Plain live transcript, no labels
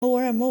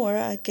and more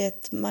I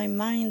get my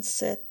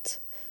mindset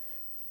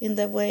in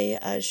the way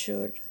I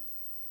should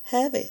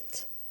have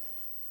it.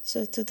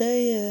 So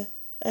today,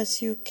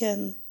 as you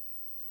can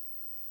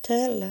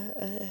tell,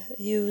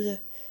 you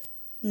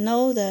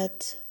know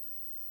that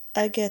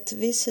I get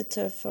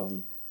visitor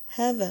from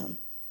heaven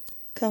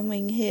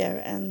coming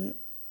here, and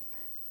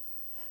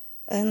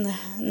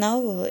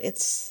now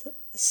it's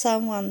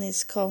someone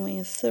is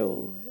coming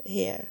through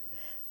here.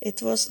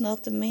 It was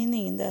not the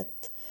meaning that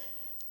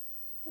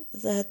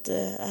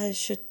I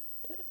should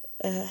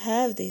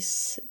have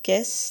this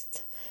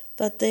guest,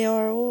 but they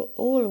are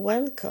all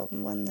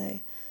welcome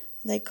when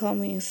they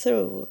coming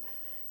through.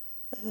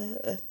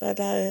 But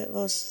I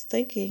was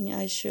thinking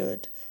I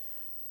should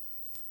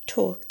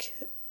talk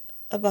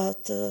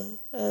about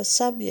a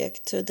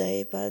subject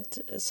today, but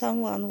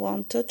someone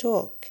want to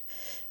talk,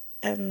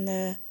 and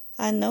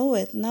I know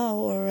it now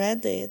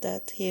already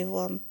that he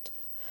want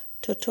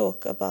to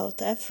talk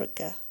about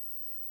Africa,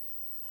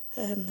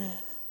 and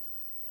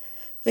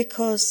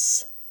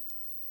because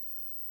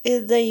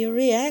they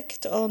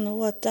react on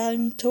what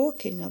I'm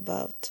talking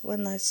about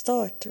when I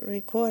start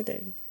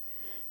recording,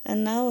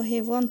 and now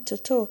he want to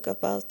talk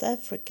about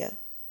Africa,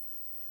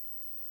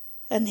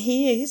 and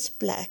he is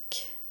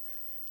black.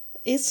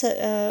 It's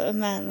a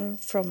man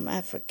from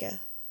Africa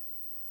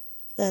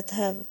that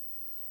have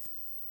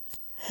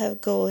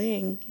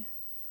going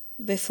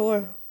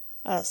before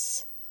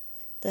us,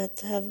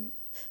 that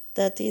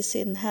is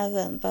in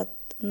heaven, but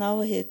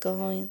now he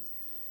going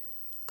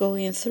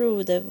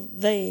through the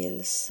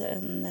veils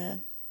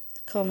and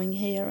coming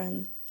here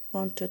and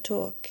want to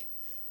talk.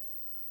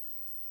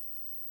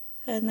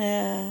 And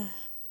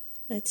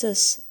it's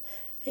just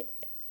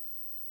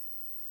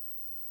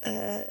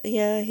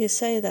he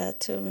say that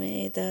to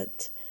me,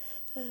 that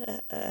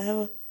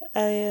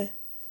I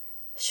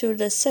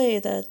should say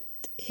that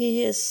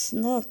he is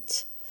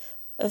not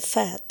a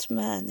fat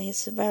man.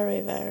 He's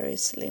very, very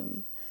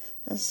slim,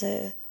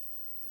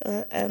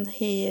 and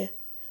he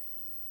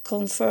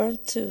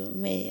confirmed to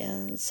me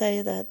and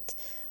say that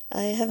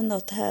I have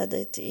not had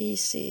it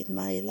easy in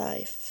my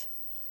life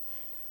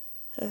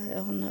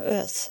on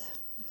earth.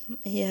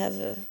 He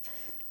have,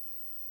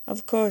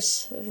 of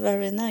course,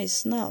 very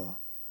nice now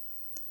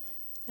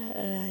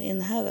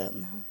in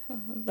heaven,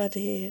 but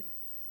he's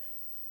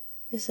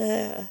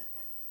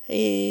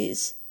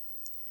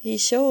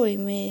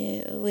showing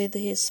me with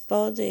his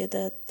body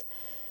that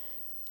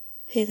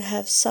he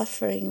have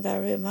suffering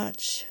very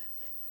much,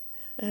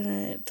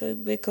 and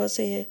because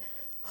he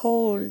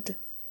hold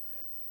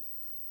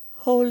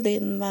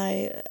in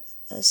my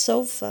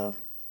sofa,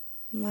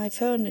 my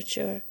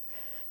furniture,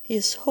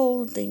 he's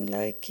holding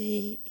like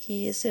he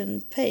is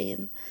in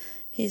pain,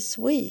 he's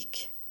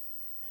weak,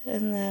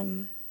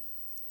 and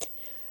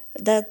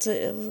that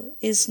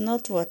is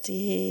not what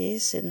he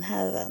is in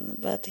heaven,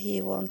 but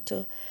he want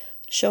to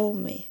show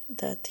me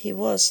that he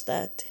was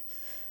that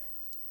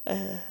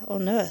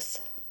on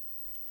earth.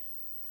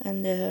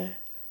 And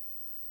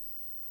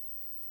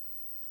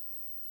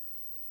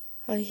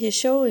he's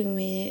showing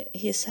me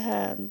his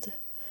hand,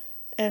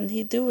 and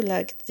he do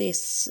like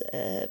this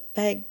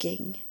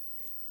begging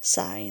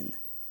sign,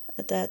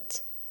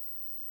 that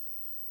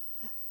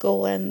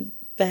go and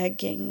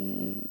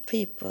begging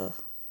people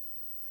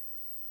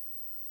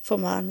for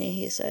money,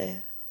 he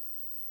say.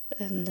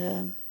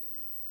 And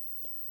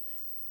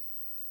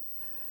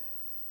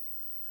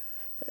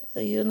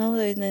you know,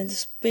 in the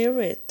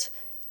spirit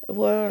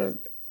world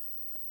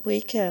we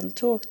can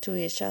talk to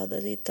each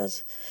other.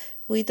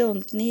 We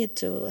don't need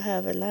to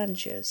have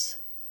lunches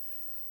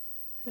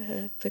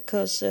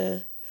because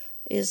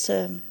it's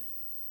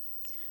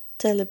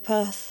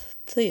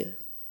telepathy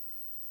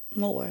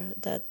more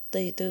that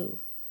they do.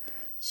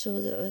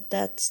 So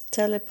that's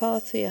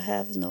telepathy.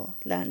 Have no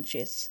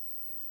lunches.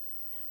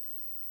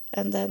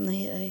 And then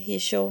he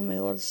showed me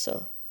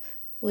also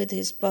with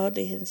his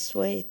body his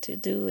way to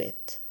do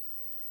it.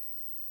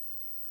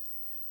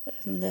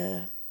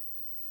 And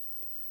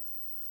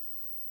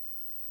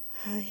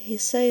he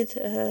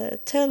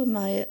said, tell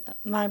my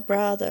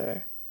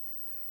brother,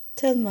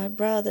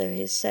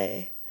 he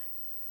say,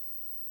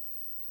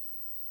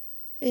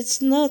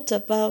 it's not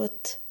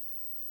about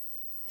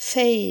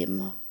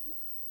fame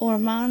or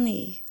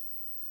money.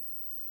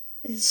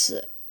 It's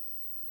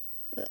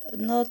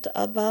not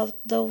about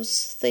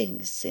those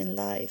things in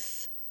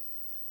life.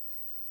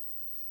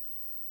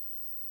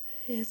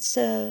 It's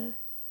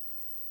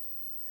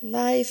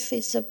life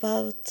is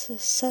about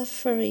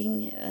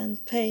suffering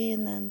and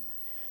pain and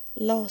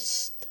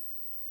loss,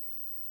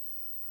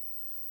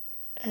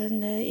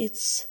 and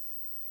it's,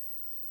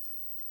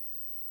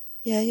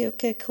 you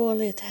can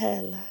call it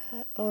hell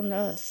on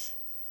earth,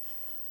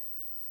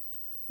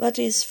 but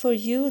it's for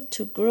you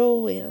to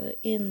grow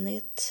in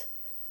it,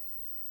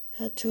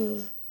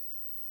 to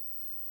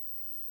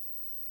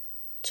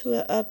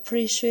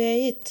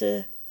appreciate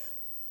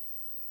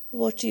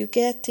what you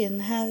get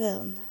in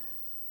heaven,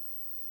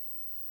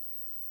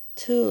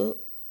 to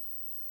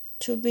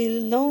be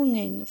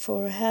longing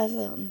for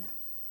heaven.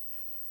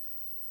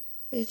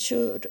 It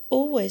should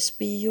always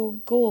be your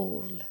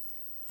goal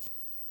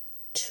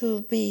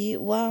to be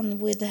one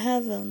with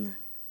heaven,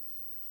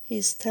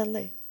 he's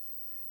telling.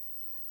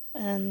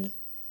 And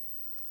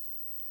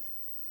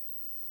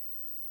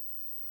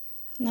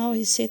now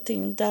he's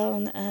sitting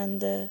down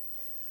and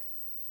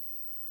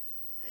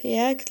he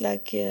acts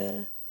like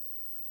a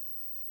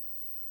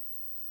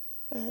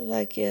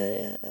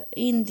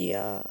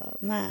India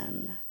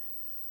man,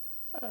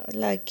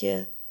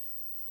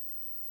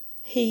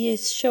 he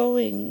is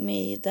showing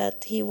me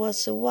that he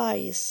was a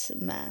wise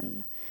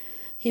man.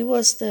 He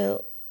was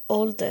the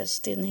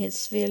oldest in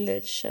his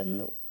village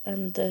and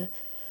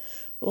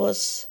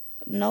was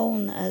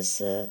known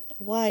as a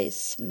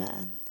wise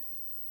man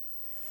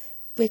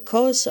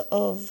because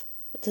of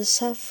the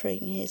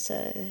suffering. He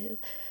said,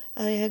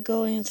 I am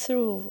going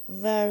through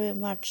very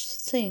much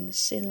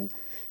things in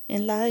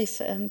life,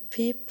 and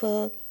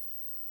people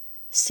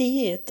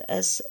see it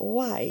as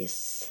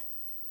wise.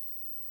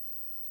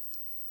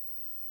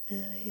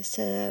 He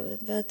said,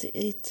 but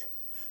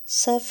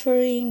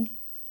suffering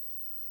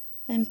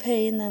and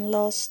pain and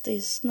loss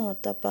is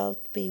not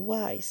about be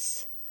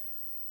wise.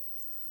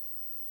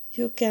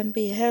 You can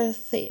be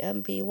healthy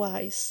and be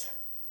wise.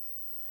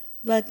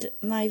 But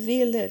my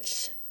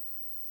village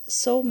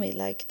saw me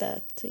like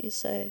that, he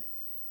said.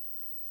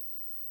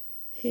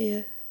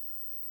 He's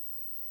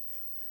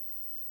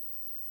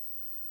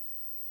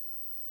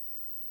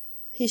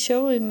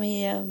showing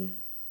me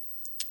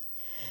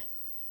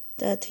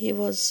that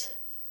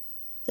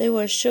they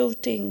were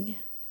shooting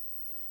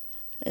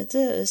at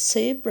a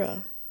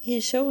zebra.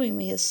 He's showing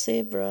me a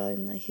zebra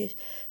and he's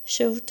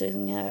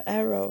shooting an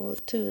arrow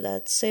to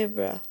that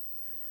zebra.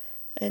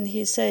 And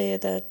he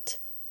said that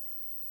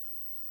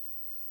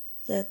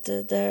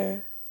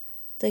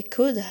they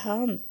could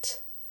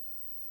hunt.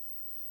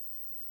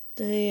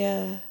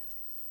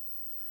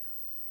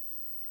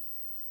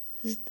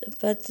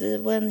 But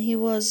when he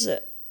was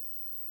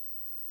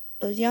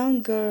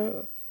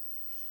younger,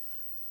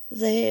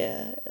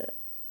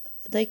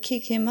 they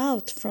kicked him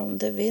out from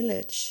the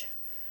village.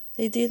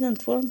 They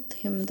didn't want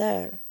him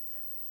there.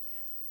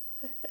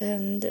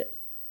 And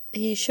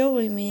he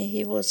showing me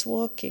he was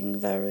walking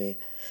very,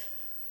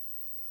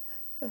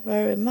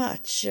 very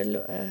much,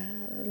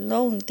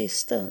 long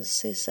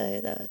distance, he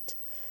said that.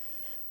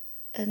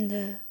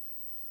 And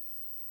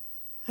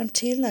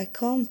until I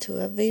come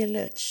to a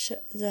village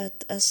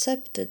that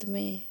accepted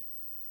me,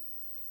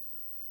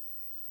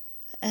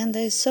 and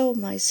they saw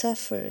my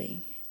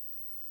suffering,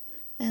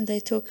 and they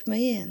took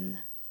me in.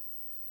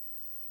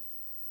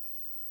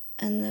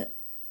 And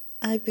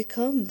I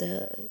become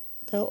the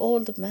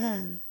old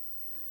man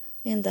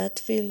in that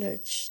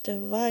village, the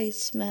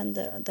wise men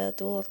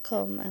that all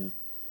come and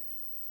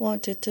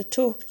wanted to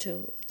talk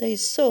to. They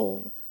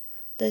saw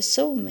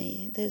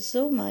me, they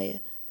saw my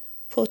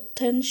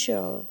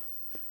potential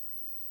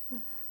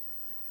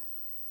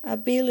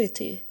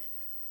ability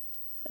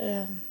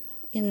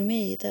in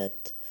me,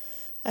 that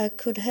I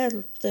could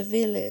help the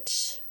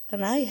village,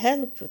 and I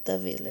helped the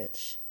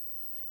village.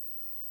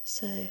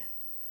 So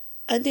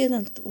I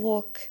didn't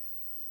walk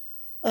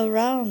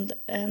around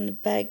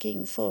and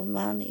begging for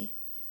money.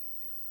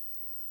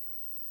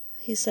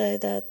 He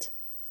said that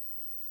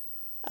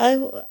I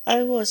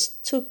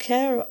took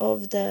care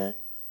of the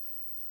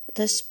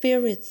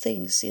spirit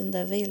things in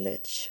the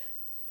village.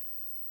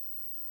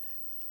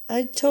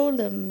 I told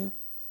them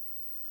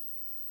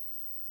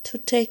to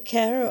take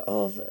care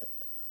of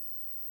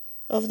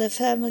the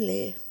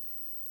family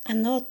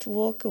and not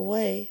walk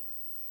away.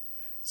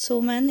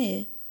 So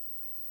many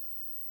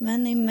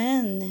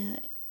men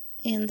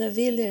in the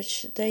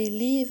village, they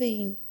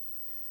leaving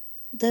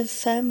the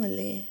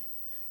family.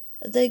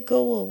 They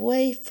go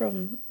away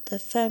from the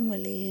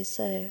family, he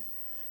said,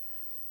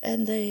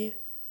 and they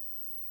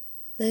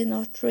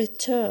not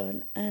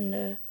return,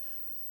 and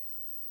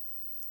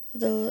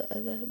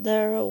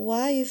their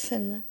wife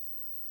and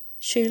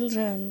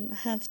children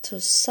have to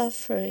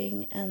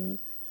suffering and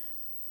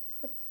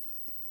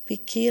be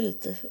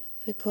killed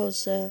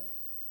because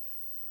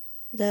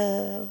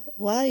the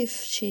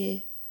wife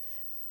she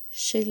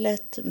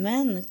let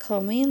men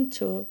come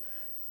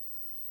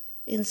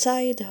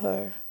inside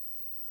her.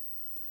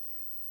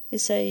 He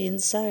say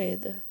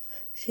inside.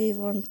 He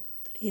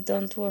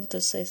don't want to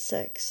say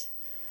sex,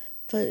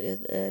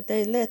 but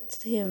they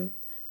let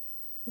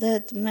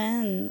that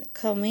man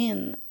come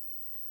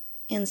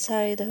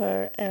inside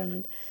her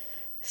and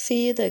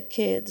feed the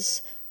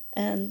kids,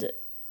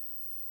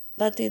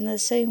 but in the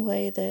same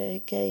way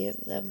they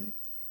gave them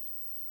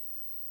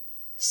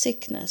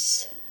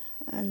sickness,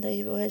 and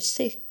they were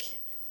sick,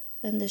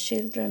 and the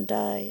children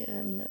die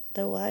and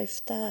the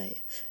wife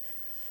die,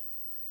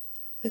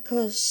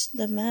 because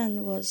the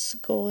man was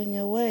going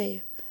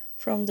away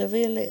from the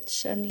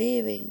village and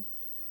leaving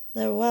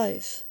their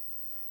wife.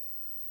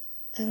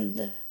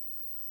 And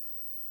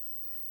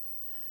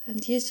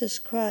Jesus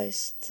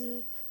Christ,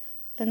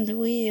 and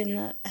we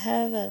in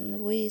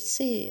heaven, we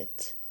see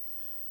it.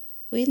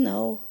 We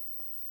know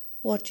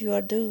what you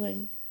are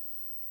doing.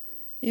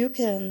 You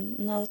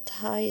cannot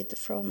hide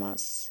from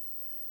us.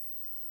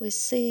 We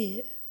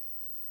see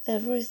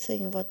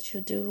everything what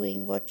you're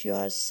doing, what you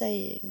are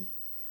saying.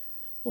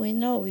 we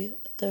know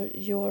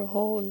your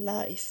whole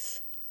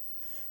life.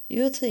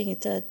 You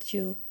think that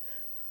you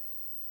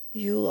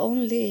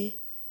only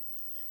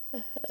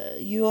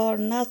you are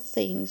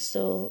nothing,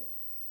 so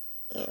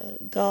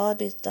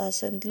God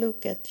doesn't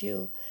look at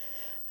you,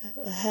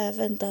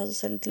 heaven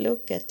doesn't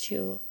look at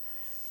you,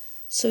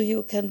 so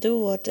you can do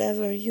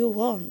whatever you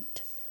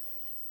want.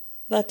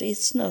 But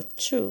it's not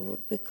true,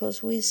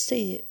 because we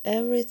see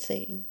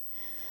everything.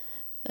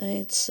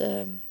 It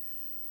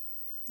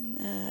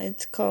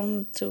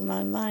come to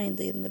my mind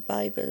in the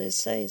Bible. It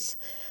says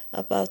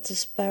about the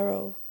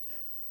sparrow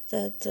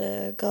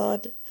that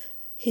God,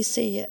 He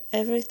see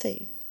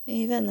everything,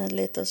 even a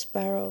little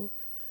sparrow.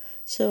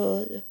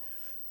 So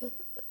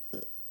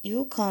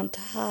you can't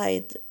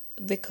hide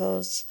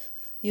because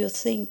you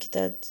think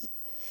that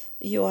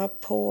you are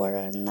poor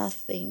and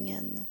nothing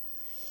and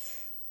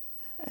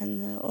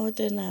an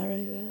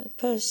ordinary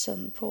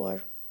person,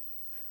 poor,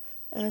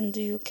 and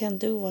you can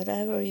do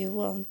whatever you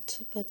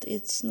want, but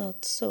it's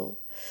not so.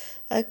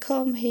 I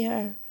come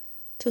here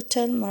to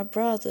tell my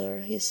brother,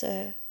 he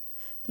said,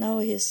 now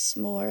he's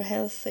more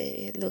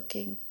healthy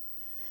looking.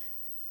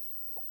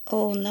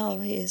 Oh, now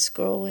he is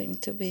growing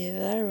to be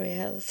very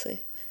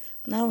healthy.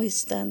 Now he's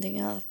standing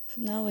up.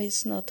 Now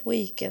he's not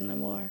weak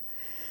anymore.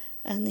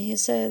 And he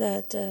said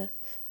that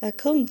I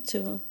come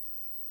to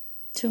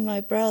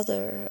my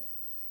brother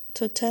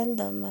to tell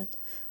them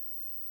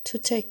to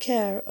take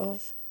care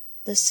of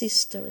the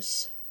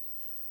sisters.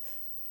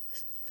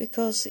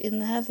 Because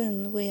in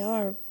heaven we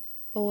are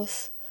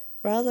both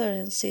brother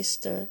and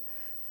sisters,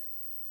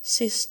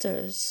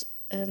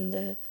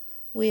 and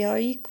we are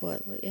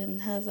equal in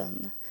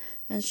heaven.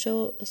 And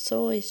so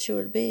it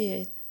should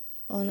be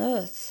on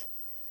earth.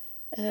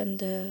 And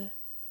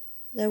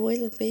there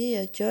will be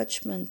a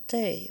judgment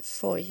day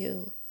for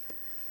you.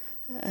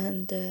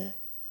 And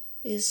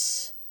he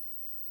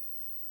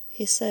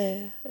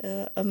say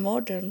a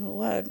modern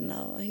word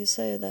now. He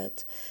say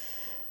that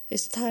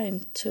it's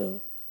time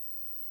to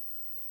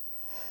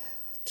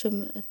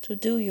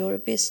do your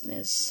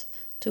business,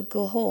 to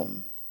go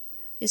home.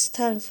 It's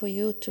time for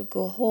you to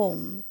go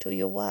home to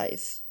your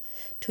wife,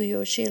 to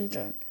your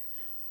children,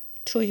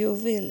 to your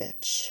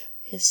village.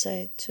 He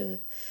said to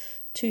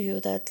you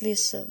that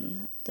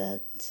listen,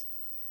 that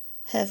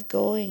have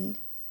going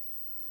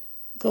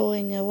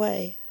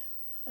away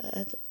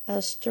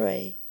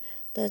astray.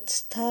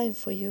 That's time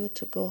for you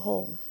to go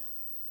home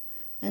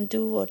and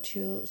do what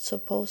you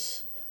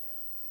suppose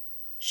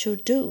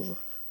should do.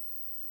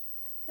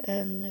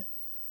 And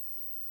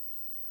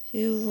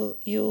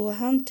you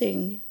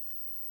hunting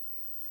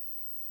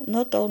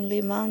not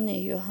only money,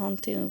 you're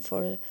hunting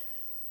for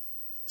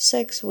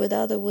sex with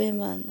other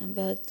women,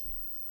 but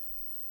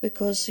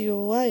because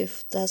your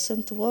wife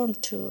doesn't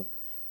want to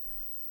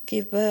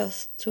give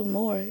birth to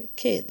more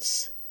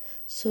kids,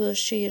 so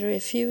she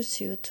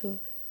refuses you to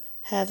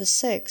have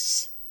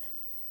sex.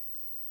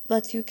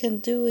 But you can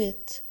do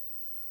it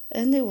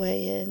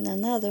anyway in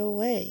another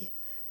way,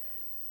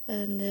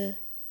 and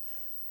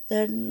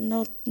there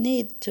not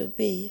need to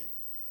be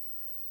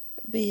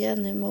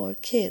any more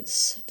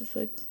kids.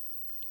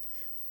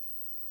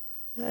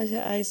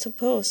 I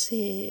suppose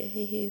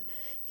he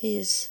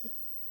is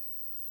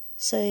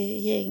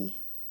saying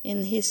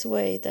in his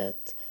way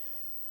that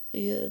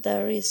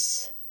there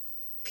is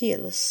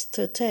pills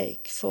to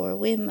take for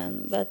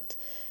women, but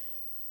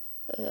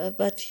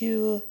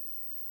you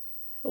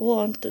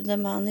want the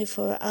money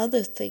for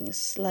other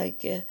things,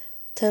 like a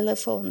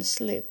telephone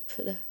slip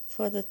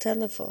for the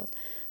telephone,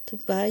 to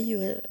buy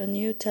you a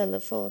new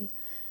telephone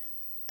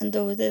and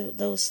do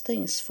those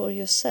things for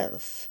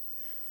yourself.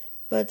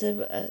 But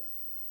the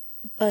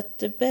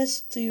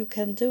best you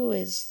can do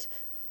is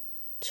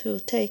to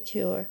take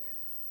your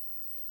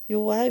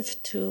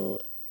wife to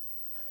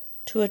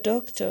a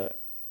doctor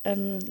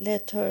and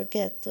let her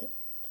get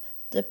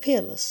the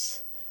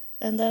pills,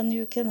 and then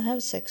you can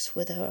have sex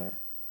with her.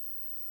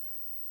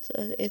 So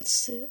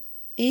it's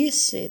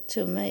easy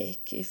to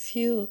make if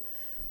you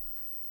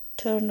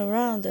turn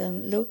around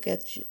and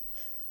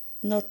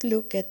not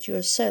look at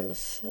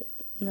yourself,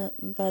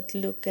 but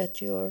look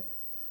at your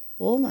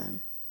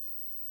woman.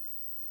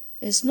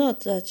 It's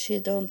not that she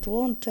don't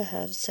want to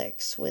have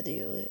sex with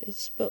you.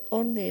 It's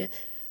only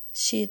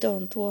she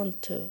don't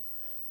want to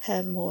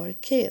have more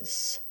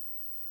kids.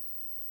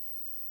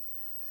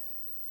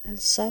 And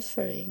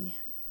suffering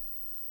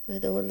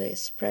with all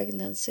this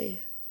pregnancy,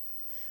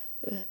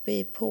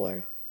 be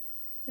poor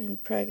in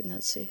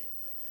pregnancy.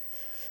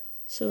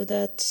 So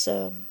that's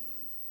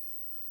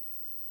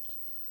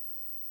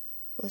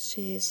what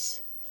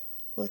he's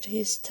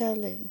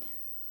telling.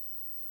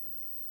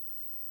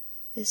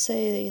 He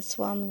say it's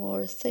one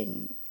more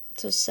thing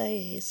to say,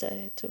 he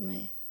said to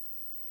me.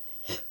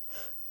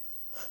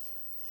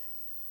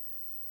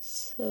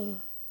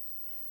 So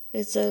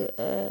it's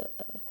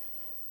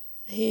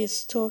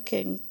he's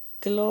talking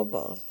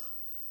global.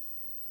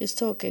 He's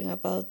talking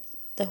about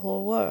the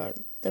whole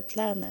world, the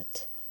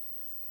planet.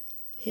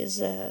 His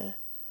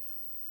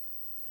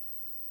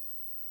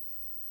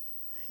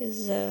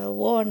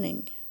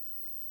warning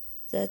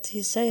that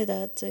he say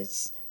that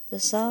it's the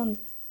sun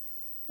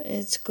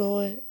it's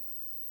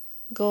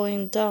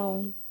going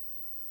down,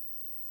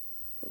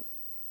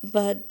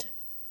 but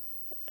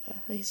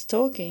he's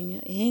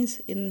talking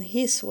in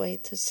his way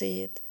to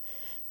see it.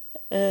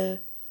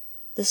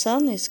 The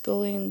sun is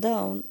going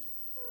down,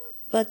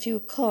 but you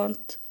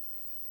can't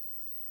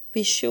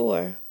be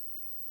sure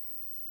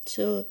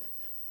to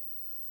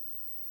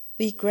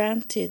be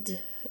granted,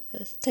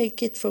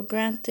 take it for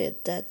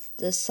granted that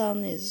the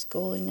sun is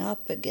going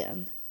up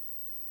again.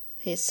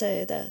 He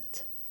said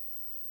that.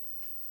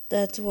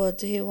 That's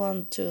what he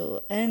want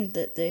to end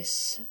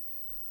this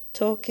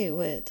talking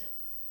with.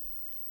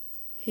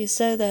 He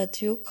said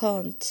that you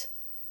can't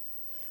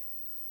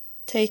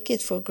take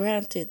it for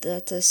granted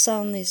that the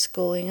sun is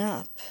going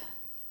up.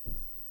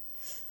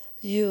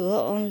 You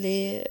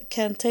only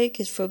can take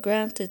it for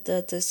granted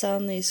that the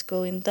sun is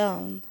going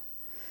down.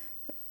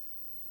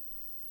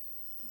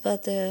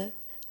 But the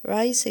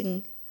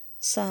rising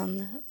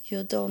sun,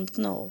 you don't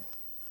know.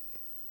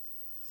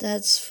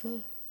 That's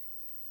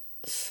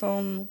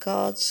from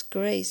God's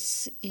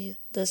grace,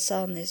 the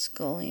sun is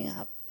going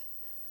up.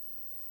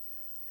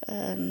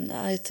 And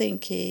I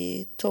think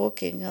he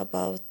talking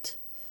about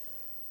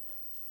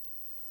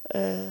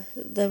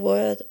the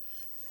word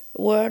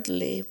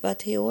worldly,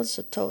 but he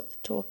also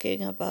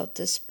talking about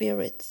the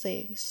spirit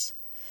things,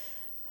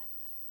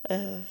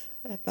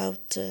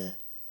 about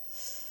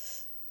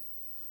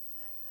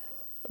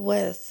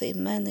wealth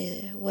in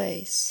many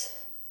ways.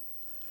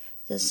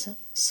 The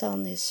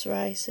sun is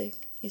rising,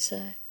 he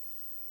said.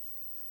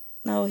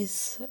 Now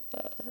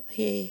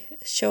he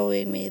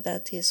showing me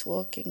that he's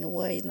walking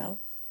away now.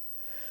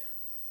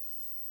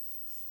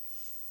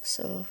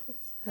 So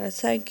I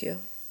thank you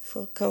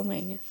for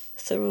coming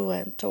through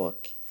and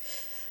talk.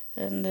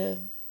 And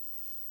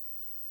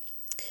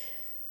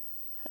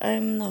I'm not